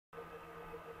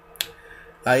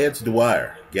Hi, it's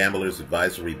Dwyer,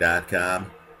 gamblersadvisory.com,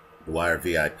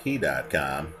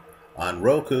 dwyervip.com. On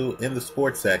Roku, in the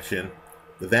sports section,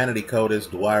 the vanity code is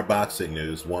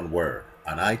dwyerboxingnews, one word.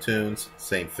 On iTunes,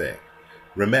 same thing.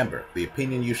 Remember, the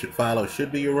opinion you should follow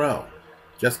should be your own.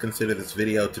 Just consider this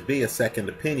video to be a second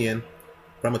opinion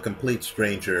from a complete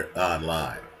stranger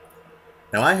online.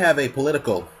 Now, I have a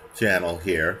political channel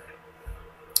here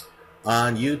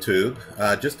on YouTube,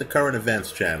 just a current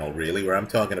events channel, really, where I'm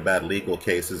talking about legal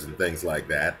cases and things like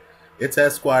that. It's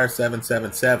Esquire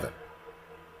 777.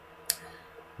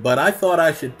 But I thought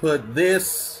I should put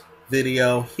this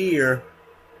video here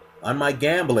on my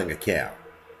gambling account.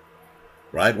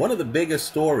 Right? One of the biggest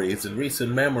stories in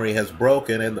recent memory has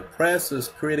broken, and the press is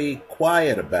pretty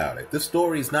quiet about it. This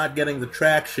story's not getting the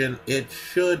traction it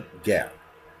should get.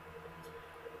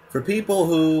 For people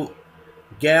who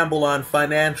gamble on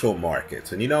financial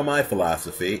markets, and you know my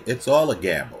philosophy, it's all a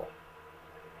gamble,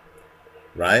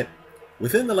 right?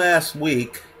 Within the last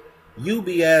week,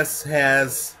 UBS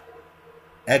has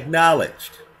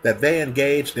acknowledged that they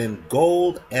engaged in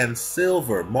gold and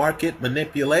silver market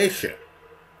manipulation,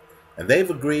 and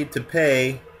they've agreed to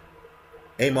pay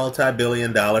a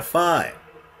multi-billion-dollar fine.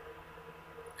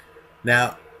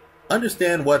 Now,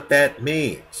 understand what that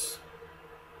means.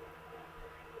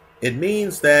 It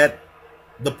means that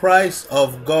the price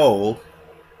of gold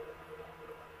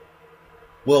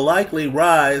will likely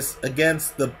rise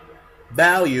against the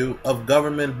value of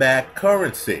government-backed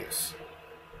currencies.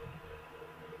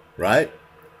 Right?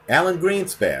 Alan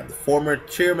Greenspan, the former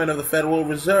chairman of the Federal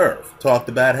Reserve, talked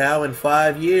about how in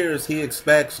 5 years he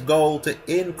expects gold to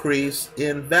increase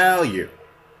in value.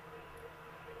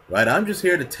 Right? I'm just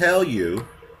here to tell you,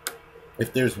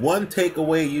 if there's one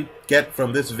takeaway you get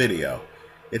from this video,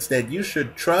 it's that you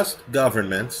should trust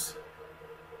governments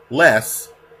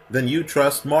less than you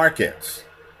trust markets.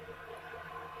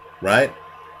 Right?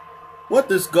 What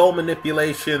this gold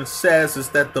manipulation says is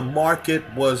that the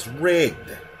market was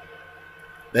rigged.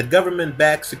 That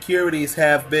government-backed securities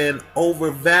have been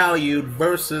overvalued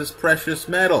versus precious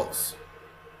metals.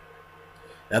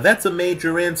 Now that's a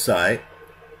major insight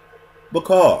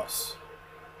because,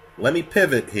 let me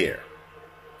pivot here,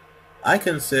 I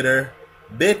consider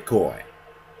Bitcoin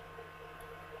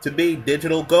to be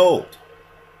digital gold.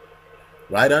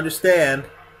 Right? Understand,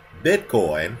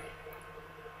 Bitcoin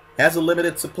has a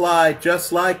limited supply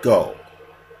just like gold.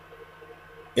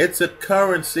 It's a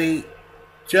currency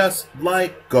just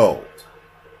like gold.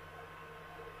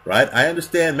 Right? I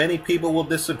understand many people will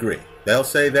disagree. They'll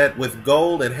say that with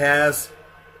gold it has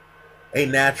a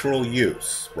natural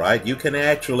use. Right? You can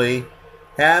actually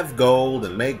have gold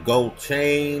and make gold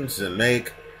chains and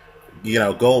make,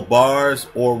 gold bars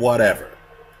or whatever.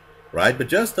 Right? But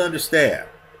just understand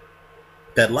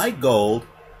that like gold,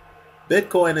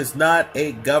 Bitcoin is not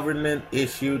a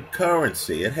government-issued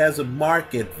currency. It has a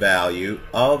market value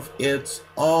of its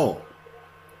own.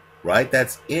 Right?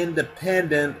 That's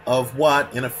independent of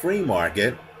what, in a free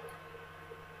market,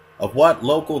 of what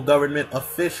local government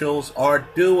officials are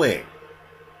doing.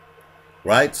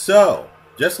 Right? So,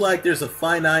 just like there's a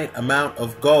finite amount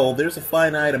of gold, there's a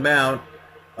finite amount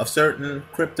of certain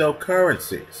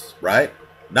cryptocurrencies. Right?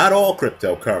 Not all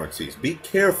cryptocurrencies. Be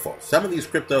careful. Some of these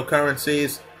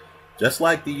cryptocurrencies, just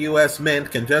like the U.S. Mint,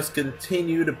 can just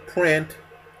continue to print,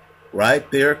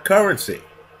 right, their currency.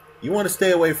 You want to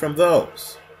stay away from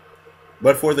those.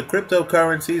 But for the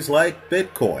cryptocurrencies like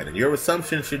Bitcoin, and your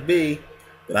assumption should be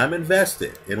that I'm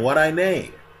invested in what I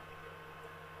name,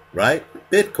 right?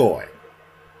 Bitcoin,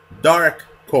 dark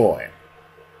coin,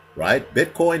 right?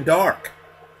 Bitcoin dark.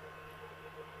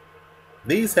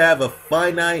 These have a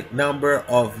finite number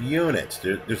of units.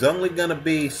 There's only going to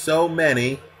be so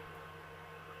many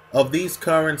of these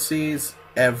currencies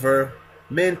ever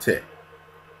minted.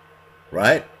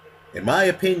 Right? In my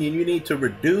opinion, you need to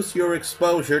reduce your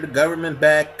exposure to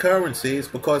government-backed currencies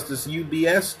because this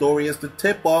UBS story is the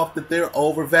tip-off that they're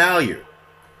overvalued.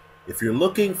 If you're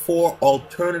looking for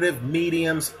alternative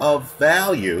mediums of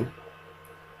value,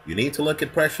 you need to look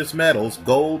at precious metals,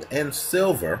 gold and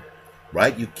silver.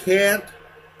 Right? You can't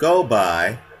go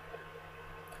by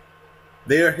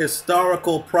their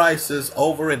historical prices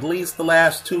over at least the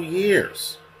last 2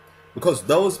 years because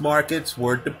those markets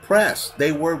were depressed.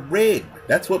 They were rigged.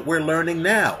 That's what we're learning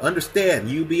now. Understand,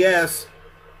 UBS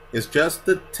is just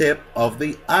the tip of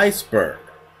the iceberg.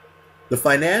 The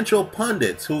financial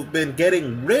pundits who've been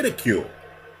getting ridiculed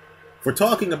for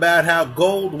talking about how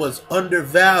gold was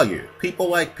undervalued, people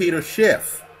like Peter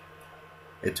Schiff,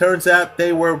 it turns out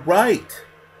they were right.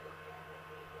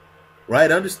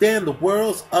 Right? Understand, the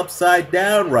world's upside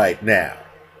down right now.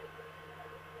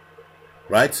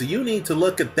 right? So you need to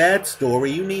look at that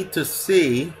story. You need to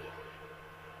see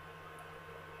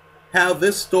how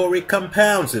this story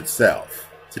compounds itself.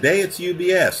 Today it's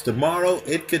UBS. Tomorrow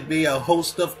it could be a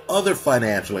host of other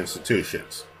financial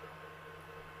institutions.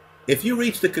 If you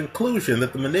reach the conclusion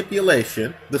that the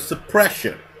manipulation, the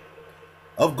suppression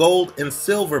of gold and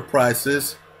silver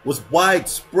prices was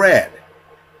widespread,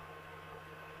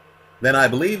 then I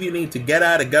believe you need to get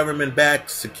out of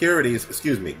government-backed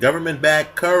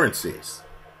government-backed currencies,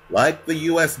 like the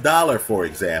US dollar, for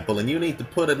example, and you need to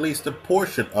put at least a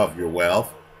portion of your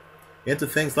wealth into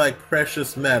things like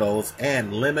precious metals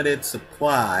and limited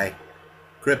supply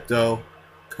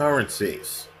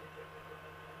cryptocurrencies.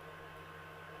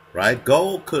 Right?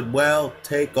 Gold could well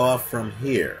take off from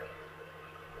here.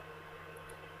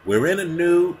 We're in a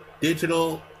new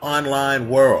digital online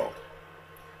world.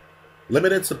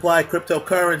 Limited supply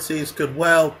cryptocurrencies could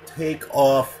well take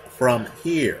off from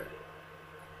here.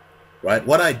 Right?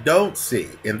 What I don't see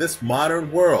in this modern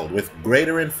world with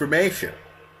greater information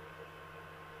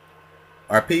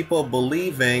are people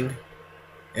believing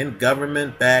in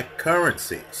government-backed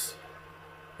currencies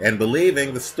and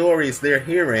believing the stories they're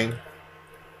hearing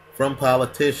from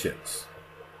politicians.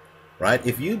 Right?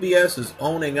 If UBS is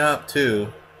owning up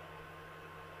to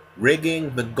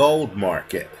rigging the gold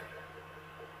market,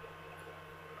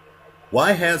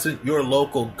 why hasn't your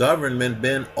local government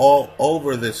been all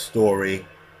over this story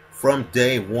from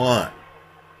day one?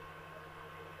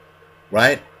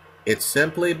 Right? It's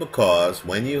simply because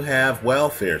when you have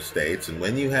welfare states and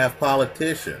when you have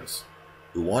politicians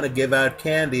who want to give out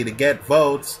candy to get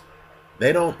votes,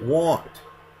 they don't want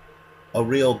a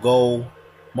real gold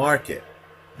market.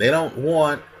 They don't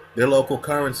want their local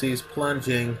currencies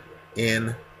plunging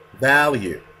in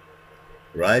value.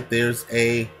 Right? There's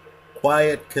a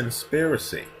quiet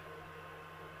conspiracy,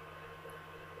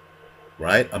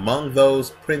 right, among those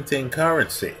printing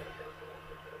currency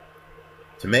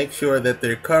to make sure that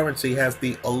their currency has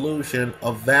the illusion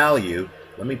of value.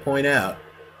 Let me point out,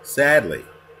 sadly,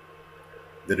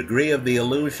 the degree of the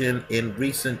illusion in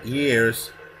recent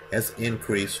years has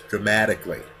increased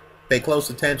dramatically. Pay close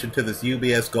attention to this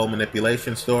UBS gold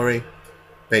manipulation story.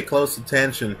 Pay close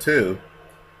attention to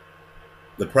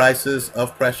the prices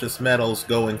of precious metals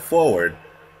going forward.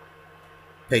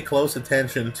 Pay close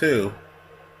attention to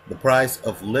the price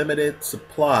of limited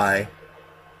supply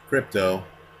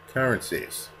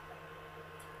cryptocurrencies.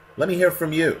 Let me hear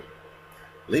from you.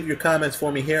 Leave your comments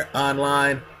for me here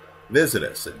online. Visit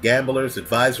us at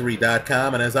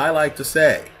gamblersadvisory.com. And as I like to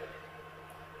say,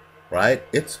 right,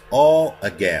 it's all a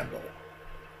gamble.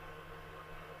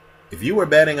 If you were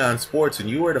betting on sports and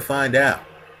you were to find out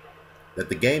that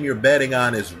the game you're betting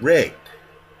on is rigged,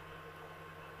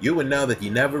 you would know that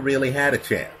you never really had a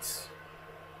chance.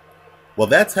 Well,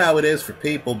 that's how it is for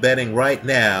people betting right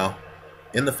now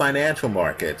in the financial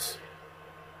markets,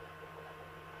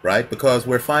 right? Because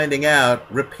we're finding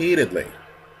out repeatedly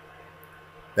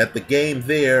that the game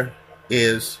there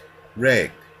is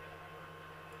rigged,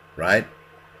 right?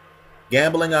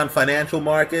 Gambling on financial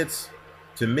markets,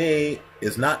 to me,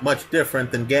 is not much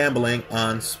different than gambling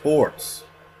on sports.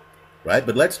 Right?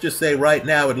 But let's just say right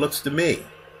now it looks to me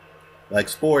like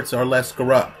sports are less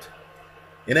corrupt.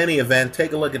 In any event,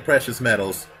 take a look at precious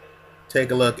metals.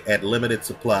 Take a look at limited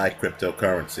supply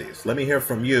cryptocurrencies. Let me hear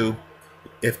from you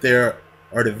if there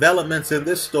are developments in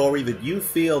this story that you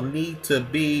feel need to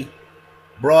be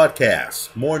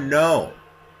broadcast, more known.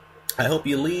 I hope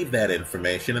you leave that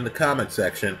information in the comment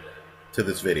section to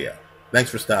this video.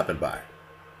 Thanks for stopping by.